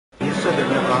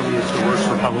Romney is the worst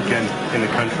Republican in the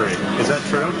country. Is that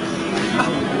true?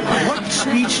 What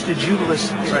speech did you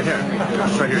listen to? Right here.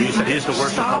 Right here. You said he's the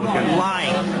worst Stop Republican.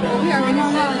 lying.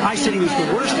 I said he was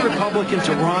the worst Republican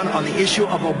to run on the issue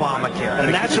of Obamacare.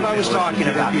 And that's what I was talking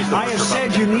about. I have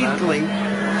said uniquely,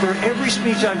 for every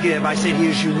speech I give, I said he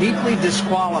is uniquely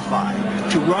disqualified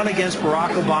to run against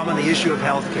Barack Obama on the issue of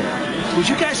health care. Would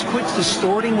you guys quit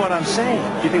distorting what I'm saying?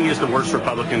 Do you think he's the worst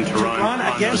Republican to run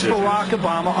against Barack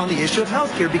Obama on the issue of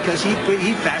health care because he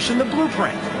fashioned the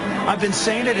blueprint? I've been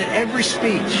saying it in every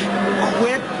speech.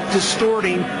 Quit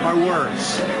distorting my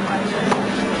words.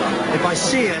 If I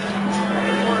see it,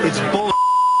 it's bull.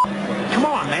 Come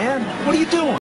on, man. What are you doing?